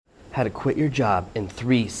how to quit your job in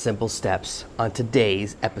 3 simple steps on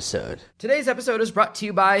today's episode. Today's episode is brought to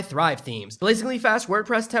you by Thrive Themes, blazingly fast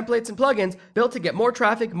WordPress templates and plugins built to get more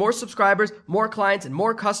traffic, more subscribers, more clients, and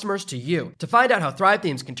more customers to you. To find out how Thrive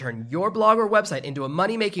Themes can turn your blog or website into a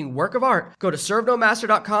money-making work of art, go to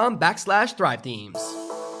servenomaster.com/Thrive Themes.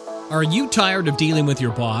 Are you tired of dealing with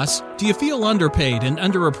your boss? Do you feel underpaid and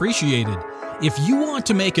underappreciated? If you want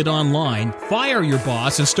to make it online, fire your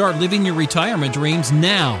boss and start living your retirement dreams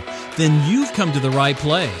now, then you've come to the right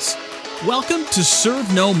place. Welcome to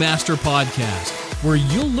Serve No Master Podcast, where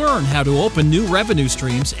you'll learn how to open new revenue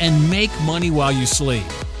streams and make money while you sleep.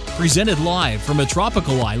 Presented live from a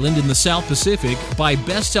tropical island in the South Pacific by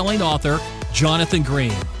best-selling author Jonathan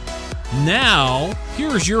Green. Now,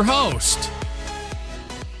 here's your host.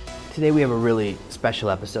 Today we have a really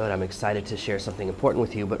special episode. I'm excited to share something important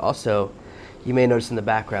with you, but also you may notice in the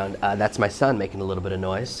background, that's my son making a little bit of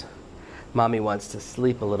noise. Mommy wants to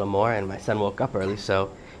sleep a little more, and my son woke up early,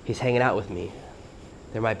 so he's hanging out with me.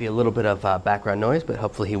 There might be a little bit of background noise, but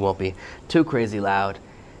hopefully he won't be too crazy loud.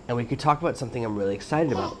 And we could talk about something I'm really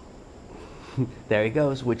excited about. There he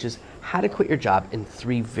goes, which is how to quit your job in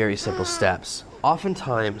 3 very simple steps.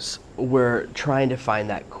 Oftentimes, we're trying to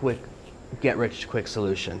find that quick, get-rich-quick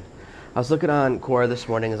solution. I was looking on Quora this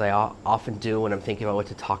morning, as I often do when I'm thinking about what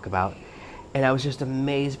to talk about. And I was just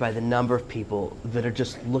amazed by the number of people that are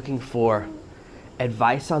just looking for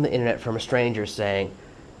advice on the internet from a stranger saying,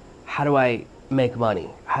 how do I make money?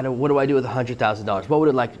 What do I do with $100,000? What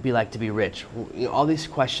would it be like to be rich? You know, all these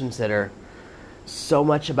questions that are so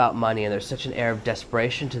much about money, and there's such an air of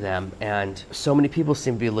desperation to them. And so many people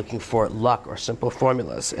seem to be looking for luck or simple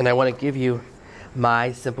formulas. And I want to give you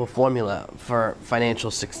my simple formula for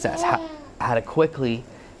financial success, how to quickly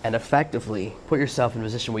and effectively put yourself in a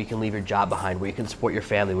position where you can leave your job behind, where you can support your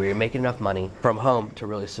family, where you're making enough money from home to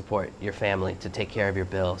really support your family, to take care of your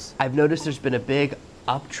bills. I've noticed there's been a big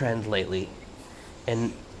uptrend lately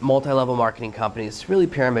in multi-level marketing companies, really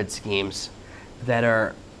pyramid schemes that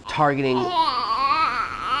are targeting...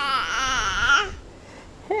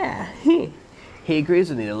 Yeah, he agrees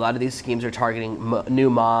with me. A lot of these schemes are targeting new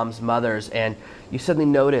moms, mothers, and you suddenly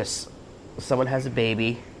notice someone has a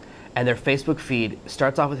baby, and their Facebook feed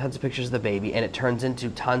starts off with tons of pictures of the baby, and it turns into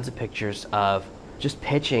tons of pictures of just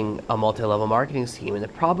pitching a multi-level marketing scheme. And the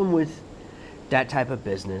problem with that type of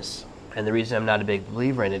business, and the reason I'm not a big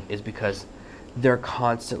believer in it, is because they're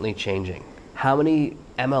constantly changing. How many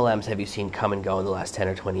MLMs have you seen come and go in the last 10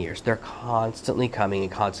 or 20 years? They're constantly coming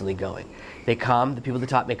and constantly going. They come, the people at the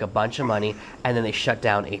top make a bunch of money, and then they shut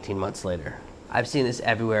down 18 months later. I've seen this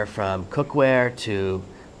everywhere from cookware to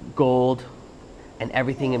gold, and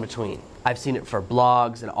everything in between. I've seen it for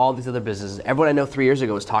blogs and all these other businesses. Everyone I know 3 years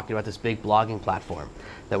ago was talking about this big blogging platform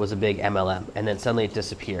that was a big MLM, and then suddenly it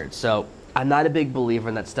disappeared. So I'm not a big believer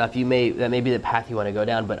in that stuff. That may be the path you want to go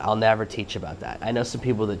down, but I'll never teach about that. I know some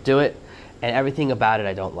people that do it, and everything about it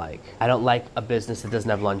I don't like. I don't like a business that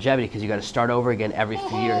doesn't have longevity, because you got to start over again every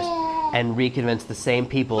few years and reconvince the same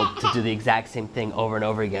people to do the exact same thing over and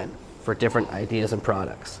over again for different ideas and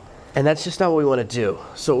products. And that's just not what we want to do.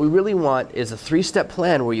 So what we really want is a 3-step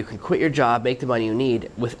plan where you can quit your job, make the money you need,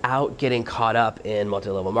 without getting caught up in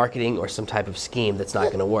multi-level marketing or some type of scheme that's not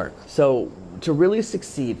going to work. So to really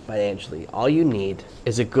succeed financially, all you need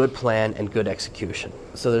is a good plan and good execution.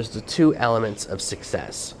 So there's the 2 elements of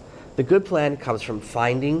success. The good plan comes from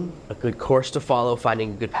finding a good course to follow,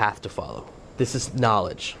 finding a good path to follow. This is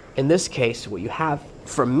knowledge. In this case, what you have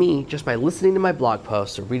from me, just by listening to my blog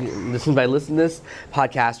posts or listening to this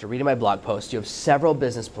podcast or reading my blog posts, you have several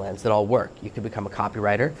business plans that all work. You can become a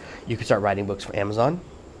copywriter. You can start writing books for Amazon.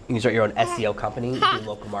 You can start your own SEO company, do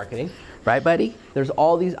local marketing. Right, buddy? There's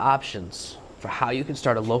all these options for how you can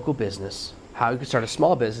start a local business, how you can start a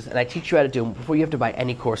small business, and I teach you how to do them before you have to buy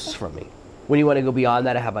any courses from me. When you want to go beyond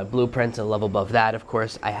that, I have my blueprints, and a level above that, of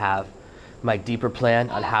course, I have my deeper plan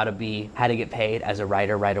on how to get paid as a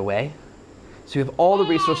writer right away. So you have all the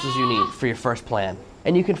resources you need for your first plan.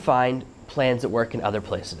 And you can find plans that work in other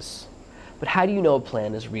places. But how do you know a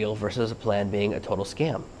plan is real versus a plan being a total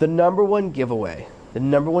scam? The number one giveaway, the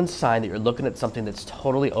number one sign that you're looking at something that's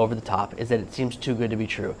totally over the top, is that it seems too good to be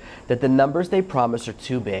true. That the numbers they promise are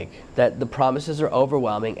too big, that the promises are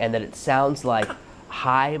overwhelming, and that it sounds like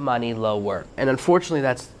high money, low work. And unfortunately,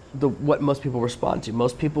 that's what most people respond to.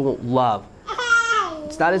 Most people love.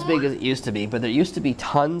 It's not as big as it used to be, but there used to be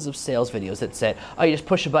tons of sales videos that said, oh, you just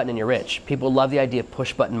push a button and you're rich. People love the idea of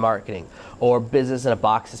push button marketing, or business in a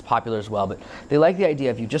box is popular as well, but they like the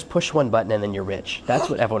idea of you just push one button and then you're rich. That's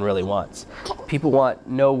what everyone really wants. People want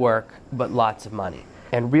no work, but lots of money.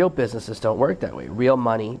 And real businesses don't work that way. Real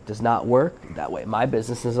money does not work that way. My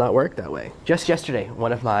business does not work that way. Just yesterday,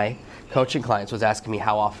 one of my coaching clients was asking me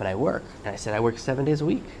how often I work. And I said, I work 7 days a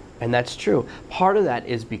week. And that's true. Part of that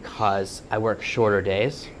is because I work shorter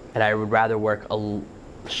days, and I would rather work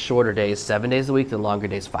shorter days 7 days a week than longer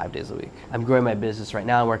days 5 days a week. I'm growing my business right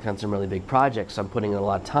now. I'm working on some really big projects. So I'm putting in a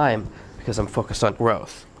lot of time because I'm focused on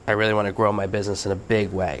growth. I really want to grow my business in a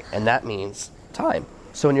big way, and that means time.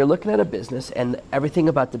 So when you're looking at a business and everything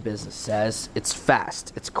about the business says it's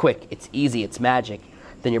fast, it's quick, it's easy, it's magic,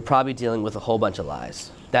 then you're probably dealing with a whole bunch of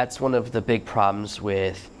lies. That's one of the big problems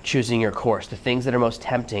with choosing your course. The things that are most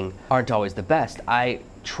tempting aren't always the best. I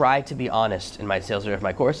try to be honest in my sales of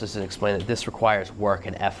my courses and explain that this requires work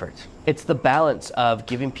and effort. It's the balance of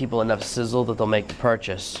giving people enough sizzle that they'll make the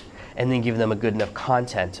purchase and then giving them a good enough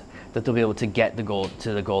content that they'll be able to get the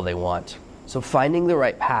goal they want. So finding the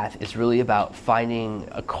right path is really about finding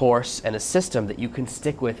a course and a system that you can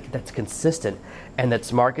stick with that's consistent and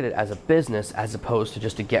that's marketed as a business as opposed to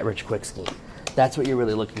just a get-rich-quick scheme. That's what you're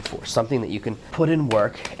really looking for, something that you can put in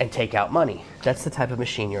work and take out money. That's the type of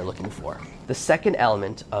machine you're looking for. The second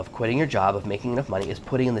element of quitting your job, of making enough money, is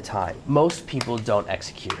putting in the time. Most people don't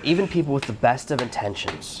execute. Even people with the best of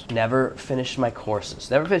intentions never finish my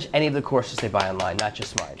courses, never finish any of the courses they buy online, not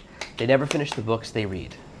just mine. They never finish the books they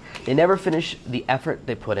read. They never finish the effort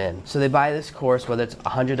they put in. So they buy this course, whether it's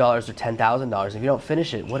 $100 or $10,000. If you don't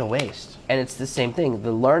finish it, what a waste. And it's the same thing.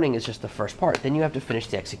 The learning is just the first part. Then you have to finish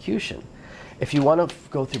the execution. If you want to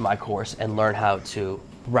go through my course and learn how to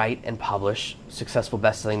write and publish successful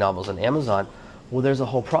best-selling novels on Amazon, well, there's a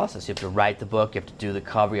whole process. You have to write the book, you have to do the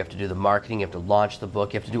cover, you have to do the marketing, you have to launch the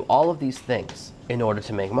book, you have to do all of these things in order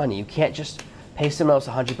to make money. You can't just pay someone else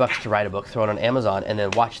 $100 to write a book, throw it on Amazon, and then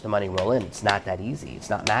watch the money roll in. It's not that easy. It's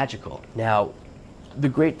not magical. Now, the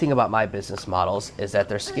great thing about my business models is that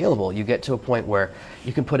they're scalable. You get to a point where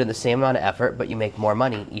you can put in the same amount of effort, but you make more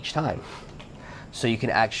money each time. So you can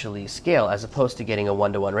actually scale as opposed to getting a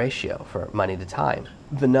 1-to-1 ratio for money to time.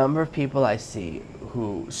 The number of people I see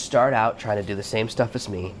who start out trying to do the same stuff as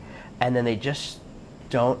me, and then they just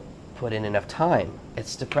don't put in enough time.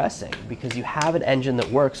 It's depressing because you have an engine that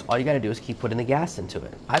works. All you got to do is keep putting the gas into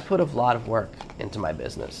it. I put a lot of work into my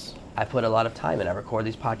business. I put a lot of time in. I record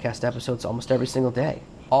these podcast episodes almost every single day.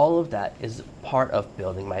 All of that is part of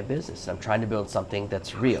building my business. I'm trying to build something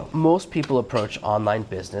that's real. Most people approach online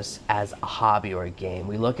business as a hobby or a game.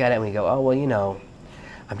 We look at it and we go, oh, well, you know,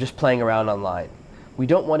 I'm just playing around online. We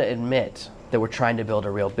don't want to admit that we're trying to build a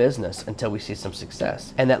real business until we see some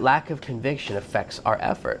success. And that lack of conviction affects our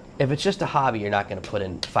effort. If it's just a hobby, you're not going to put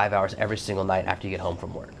in 5 hours every single night after you get home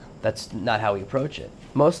from work. That's not how we approach it.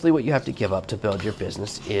 Mostly what you have to give up to build your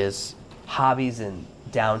business is hobbies and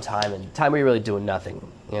downtime and time where you're really doing nothing.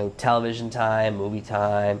 You know, television time, movie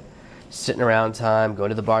time, sitting around time, going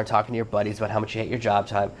to the bar and talking to your buddies about how much you hate your job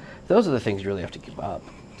time. Those are the things you really have to give up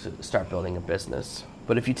to start building a business.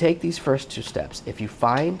 But if you take these first 2 steps, if you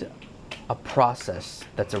find a process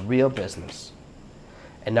that's a real business,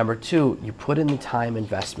 and number 2, you put in the time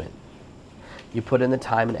investment, you put in the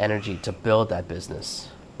time and energy to build that business,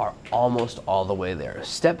 are almost all the way there.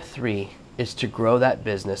 Step 3 is to grow that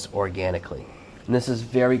business organically. And this is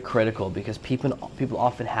very critical because people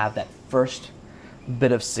often have that first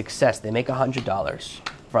bit of success. They make $100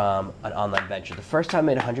 from an online venture. The first time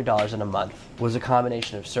I made $100 in a month was a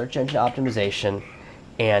combination of search engine optimization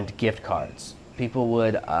and gift cards. People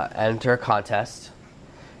would enter a contest,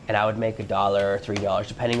 and I would make $1 or $3,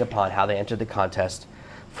 depending upon how they entered the contest,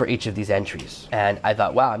 for each of these entries. And I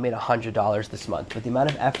thought, wow, I made $100 this month. But the amount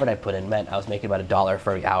of effort I put in meant I was making about $1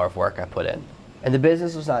 for every hour of work I put in. And the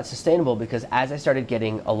business was not sustainable because as I started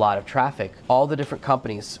getting a lot of traffic, all the different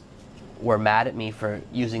companies were mad at me for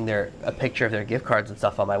using a picture of their gift cards and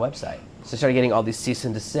stuff on my website. So I started getting all these cease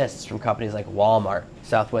and desists from companies like Walmart,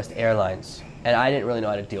 Southwest Airlines. And I didn't really know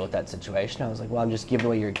how to deal with that situation. I was like, well, I'm just giving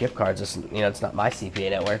away your gift cards. It's not my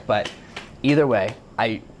CPA network. But either way,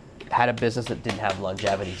 I had a business that didn't have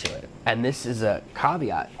longevity to it. And this is a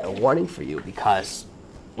caveat, a warning for you, because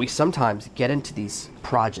we sometimes get into these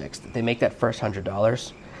projects that they make that first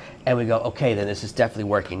 $100 and we go, okay, then this is definitely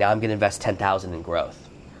working. Now I'm going to invest $10,000 in growth.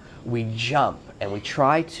 We jump and we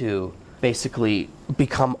try to basically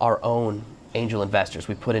become our own angel investors.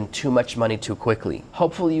 We put in too much money too quickly.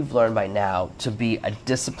 Hopefully you've learned by now to be a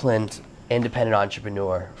disciplined, independent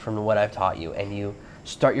entrepreneur from what I've taught you, and you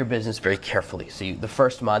start your business very carefully. So the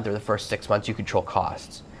first month or the first 6 months, you control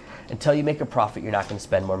costs. Until you make a profit, you're not going to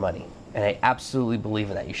spend more money. And I absolutely believe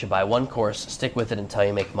in that. You should buy one course, stick with it until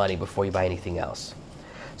you make money before you buy anything else.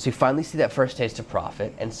 So you finally see that first taste of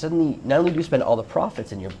profit, and suddenly not only do you spend all the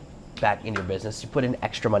profits in your back into your business, you put in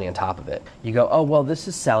extra money on top of it. You go, oh, well, this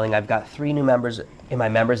is selling. I've got 3 new members in my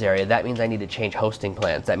members area. That means I need to change hosting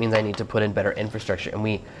plans. That means I need to put in better infrastructure. And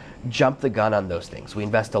we jump the gun on those things. We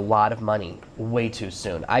invest a lot of money way too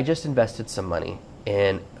soon. I just invested some money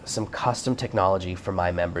in some custom technology for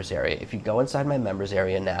my members area. If you go inside my members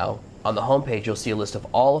area now, on the homepage, you'll see a list of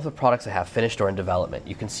all of the products I have finished or in development.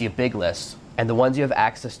 You can see a big list, and the ones you have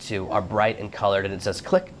access to are bright and colored, and it says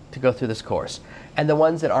click to go through this course. And the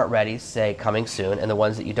ones that aren't ready say coming soon, and the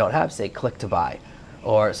ones that you don't have say click to buy,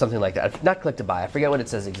 or something like that. Not click to buy, I forget what it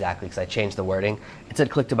says exactly because I changed the wording. It said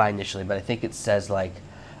click to buy initially, but I think it says like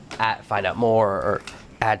find out more or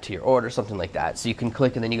add to your order, something like that. So you can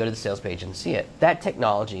click and then you go to the sales page and see it. That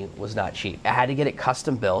technology was not cheap. I had to get it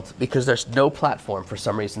custom built because there's no platform for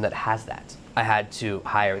some reason that has that. I had to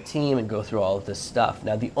hire a team and go through all of this stuff.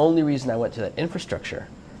 Now, the only reason I went to that infrastructure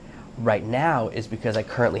right now is because I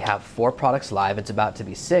currently have 4 products live. It's about to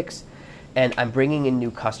be 6, and I'm bringing in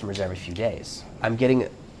new customers every few days. I'm getting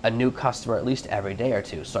a new customer at least every day or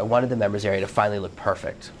 2. So I wanted the members area to finally look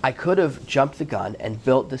perfect. I could have jumped the gun and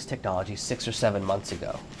built this technology 6 or 7 months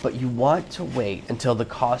ago, but you want to wait until the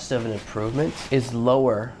cost of an improvement is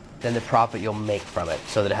lower than the profit you'll make from it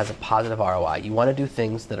so that it has a positive ROI. You want to do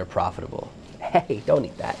things that are profitable. Hey, don't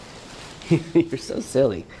eat that. You're so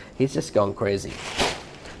silly. He's just going crazy.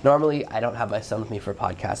 Normally, I don't have my son with me for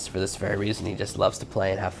podcasts for this very reason. He just loves to play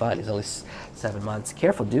and have fun. He's only 7 months.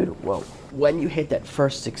 Careful, dude. Whoa. When you hit that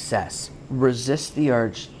first success, resist the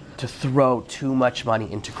urge to throw too much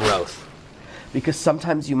money into growth. Because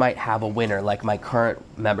sometimes you might have a winner, like my current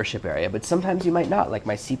membership area, but sometimes you might not, like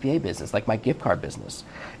my CPA business, like my gift card business.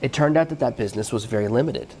 It turned out that business was very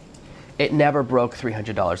limited. It never broke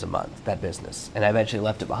 $300 a month, that business. And I eventually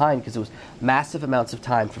left it behind because it was massive amounts of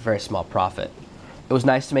time for very small profit. It was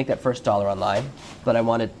nice to make that first dollar online, but I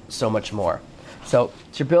wanted so much more. So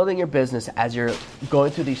you're building your business as you're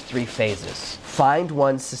going through these 3 phases. Find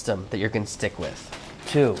one system that you're going to stick with.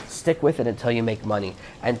 2, stick with it until you make money.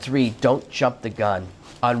 And 3, don't jump the gun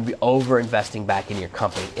on over-investing back in your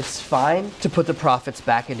company. It's fine to put the profits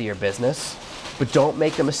back into your business, but don't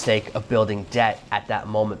make the mistake of building debt at that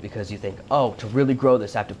moment because you think, oh, to really grow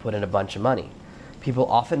this, I have to put in a bunch of money. People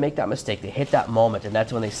often make that mistake. They hit that moment, and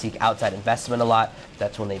that's when they seek outside investment a lot.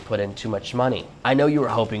 That's when they put in too much money. I know you were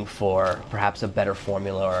hoping for perhaps a better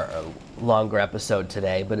formula or a longer episode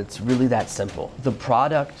today, but it's really that simple. The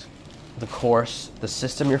product, the course, the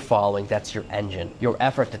system you're following, that's your engine. Your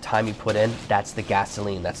effort, the time you put in, that's the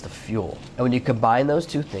gasoline, that's the fuel. And when you combine those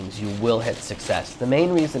 2 things, you will hit success. The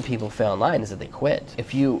main reason people fail online is that they quit.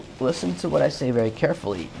 If you listen to what I say very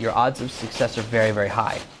carefully, your odds of success are very, very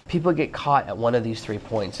high. People get caught at one of these 3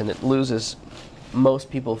 points, and it loses,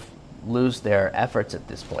 most people lose their efforts at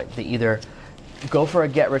this point. They either go for a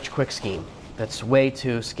get-rich-quick scheme that's way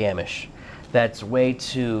too scamish, that's way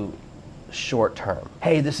too short term.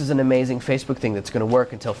 Hey, this is an amazing Facebook thing that's going to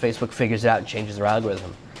work until Facebook figures it out and changes their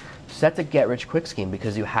algorithm. So that's a get-rich-quick scheme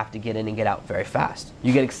because you have to get in and get out very fast.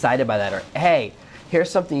 You get excited by that, or hey, here's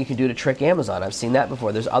something you can do to trick Amazon. I've seen that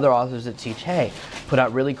before. There's other authors that teach, hey, put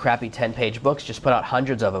out really crappy 10-page books, just put out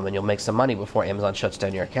hundreds of them and you'll make some money before Amazon shuts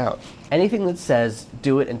down your account. Anything that says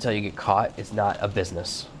do it until you get caught is not a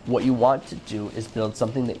business. What you want to do is build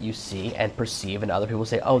something that you see and perceive and other people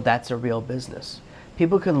say, oh, that's a real business.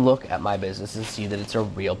 People can look at my business and see that it's a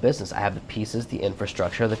real business. I have the pieces, the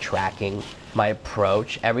infrastructure, the tracking, my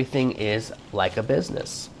approach. Everything is like a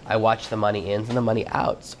business. I watch the money ins and the money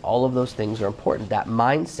outs. All of those things are important. That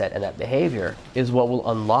mindset and that behavior is what will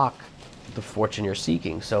unlock the fortune you're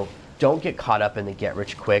seeking. So don't get caught up in the get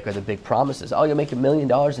rich quick or the big promises. Oh, you'll make $1 million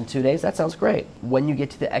in 2 days? That sounds great. When you get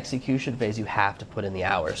to the execution phase, you have to put in the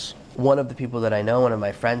hours. One of the people that I know, one of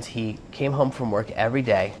my friends, he came home from work every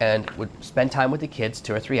day and would spend time with the kids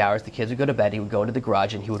 2 or 3 hours. The kids would go to bed, he would go into the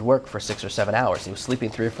garage, and he would work for 6 or 7 hours. He was sleeping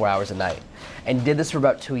 3 or 4 hours a night. And he did this for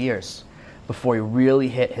about 2 years before he really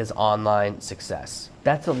hit his online success.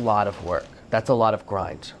 That's a lot of work. That's a lot of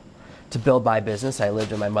grind. To build my business, I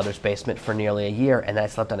lived in my mother's basement for nearly a year, and then I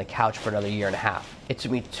slept on a couch for another 1.5 years. It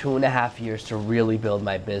took me 2.5 years to really build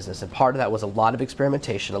my business, and part of that was a lot of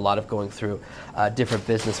experimentation, a lot of going through different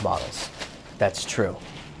business models. That's true.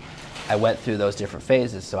 I went through those different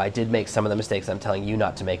phases, so I did make some of the mistakes I'm telling you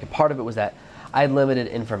not to make, and part of it was that I had limited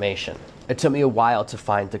information. It took me a while to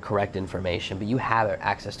find the correct information, but you have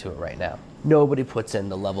access to it right now. Nobody puts in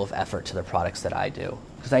the level of effort to the products that I do,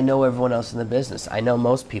 because I know everyone else in the business. I know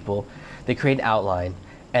most people, they create an outline,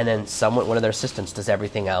 and then one of their assistants does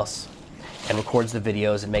everything else and records the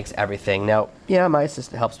videos and makes everything. Now, yeah, my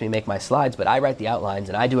assistant helps me make my slides, but I write the outlines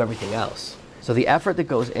and I do everything else. So the effort that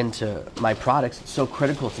goes into my products, it's so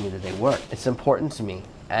critical to me that they work. It's important to me.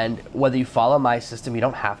 And whether you follow my system, you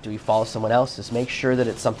don't have to. You follow someone else's. Make sure that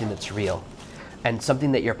it's something that's real and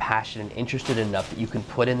something that you're passionate and interested in enough that you can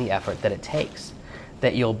put in the effort that it takes,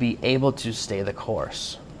 that you'll be able to stay the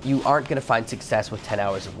course. You aren't going to find success with 10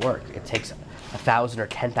 hours of work. It takes 1,000 or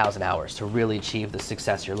 10,000 hours to really achieve the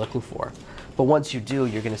success you're looking for. But once you do,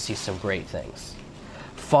 you're going to see some great things.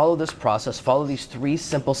 Follow this process. Follow these 3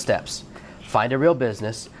 simple steps. Find a real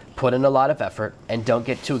business, put in a lot of effort, and don't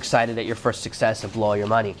get too excited at your first success and blow all your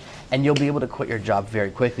money. And you'll be able to quit your job very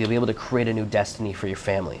quickly. You'll be able to create a new destiny for your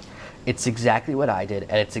family. It's exactly what I did,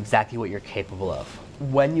 and it's exactly what you're capable of.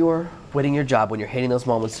 When you're quitting your job, when you're hitting those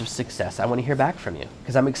moments of success, I want to hear back from you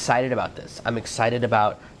because I'm excited about this. I'm excited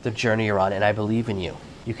about the journey you're on, and I believe in you.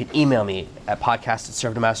 You can email me at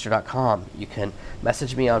podcast@servenomaster.com. You can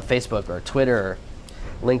message me on Facebook or Twitter or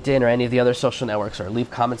LinkedIn or any of the other social networks, or leave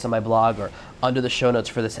comments on my blog or under the show notes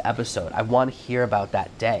for this episode. I want to hear about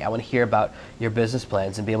that day. I want to hear about your business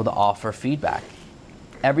plans and be able to offer feedback.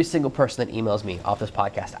 Every single person that emails me off this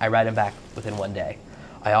podcast, I write them back within 1 day.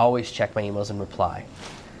 I always check my emails and reply.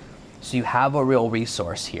 So you have a real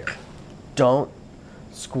resource here. Don't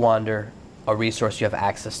squander a resource you have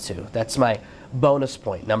access to. That's my bonus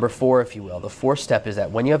point, number 4, if you will. The 4th step is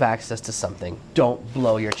that when you have access to something, don't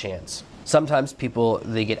blow your chance. Sometimes people,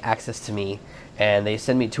 they get access to me and they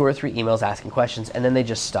send me 2 or 3 emails asking questions, and then they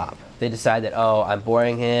just stop. They decide that, oh, I'm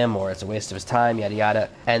boring him, or it's a waste of his time, yada yada.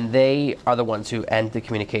 And they are the ones who end the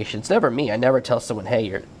communication. It's never me. I never tell someone, hey,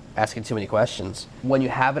 you're asking too many questions. When you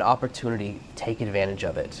have an opportunity, take advantage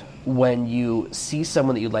of it. When you see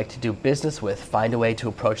someone that you'd like to do business with, find a way to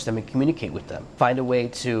approach them and communicate with them. Find a way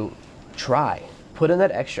to try. Put in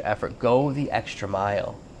that extra effort. Go the extra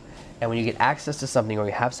mile. And when you get access to something, or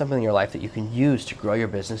you have something in your life that you can use to grow your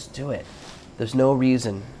business, do it. There's no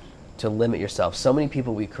reason to limit yourself. So many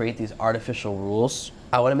people, we create these artificial rules.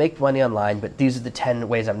 I want to make money online, but these are the 10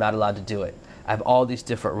 ways I'm not allowed to do it. I have all these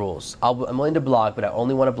different rules. I'm willing to blog, but I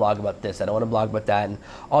only want to blog about this. I don't want to blog about that, and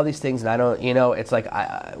all these things. And I don't, it's like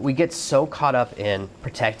we get so caught up in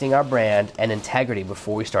protecting our brand and integrity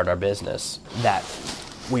before we start our business that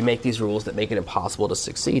we make these rules that make it impossible to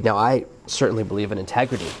succeed. Now, I certainly believe in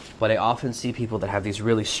integrity, but I often see people that have these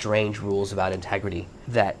really strange rules about integrity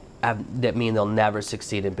that mean they'll never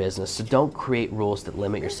succeed in business. So don't create rules that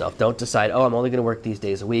limit yourself. Don't decide, oh, I'm only going to work these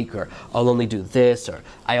days a week, or I'll only do this, or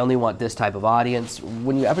I only want this type of audience.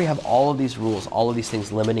 When you ever have all of these rules, all of these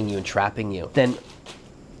things limiting you and trapping you, then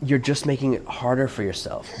you're just making it harder for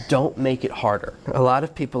yourself. Don't make it harder. A lot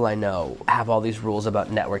of people I know have all these rules about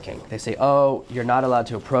networking. They say, oh, you're not allowed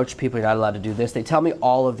to approach people, you're not allowed to do this. They tell me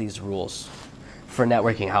all of these rules for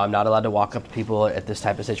networking, how I'm not allowed to walk up to people at this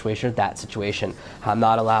type of situation or that situation, how I'm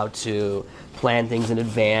not allowed to plan things in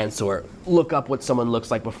advance or look up what someone looks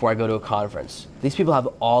like before I go to a conference. These people have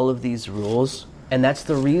all of these rules, and that's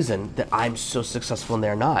the reason that I'm so successful and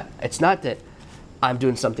they're not. It's not that I'm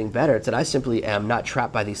doing something better, it's that I simply am not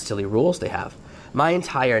trapped by these silly rules they have. My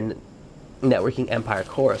entire networking empire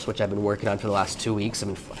course, which I've been working on for the last 2 weeks,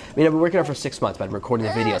 I've been working on it for 6 months, but I've been recording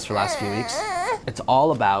the videos for the last few weeks. It's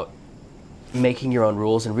all about making your own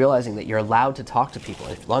rules and realizing that you're allowed to talk to people.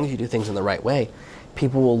 As long as you do things in the right way,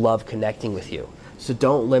 people will love connecting with you. So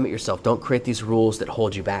don't limit yourself. Don't create these rules that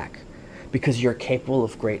hold you back, because you're capable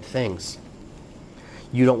of great things.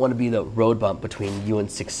 You don't want to be the road bump between you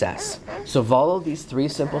and success. So follow these 3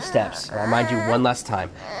 simple steps. And I remind you one last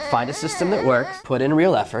time. Find a system that works, put in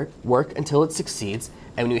real effort, work until it succeeds,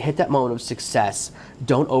 and when you hit that moment of success,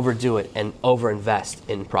 don't overdo it and overinvest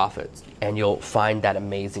in profits, and you'll find that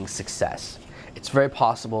amazing success. It's very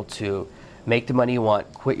possible to make the money you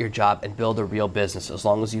want, quit your job, and build a real business as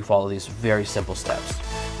long as you follow these very simple steps.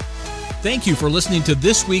 Thank you for listening to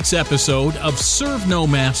this week's episode of Serve No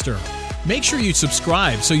Master. Make sure you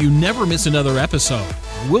subscribe so you never miss another episode.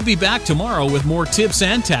 We'll be back tomorrow with more tips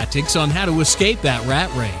and tactics on how to escape that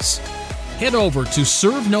rat race. Head over to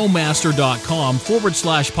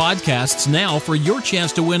servenomaster.com/podcasts now for your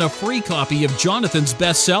chance to win a free copy of Jonathan's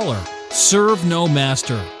bestseller, Serve No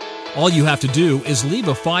Master. All you have to do is leave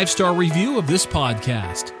a 5-star review of this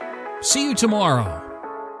podcast. See you tomorrow.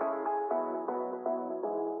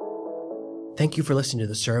 Thank you for listening to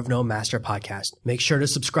the Serve No Master podcast. Make sure to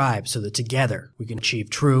subscribe so that together we can achieve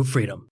true freedom.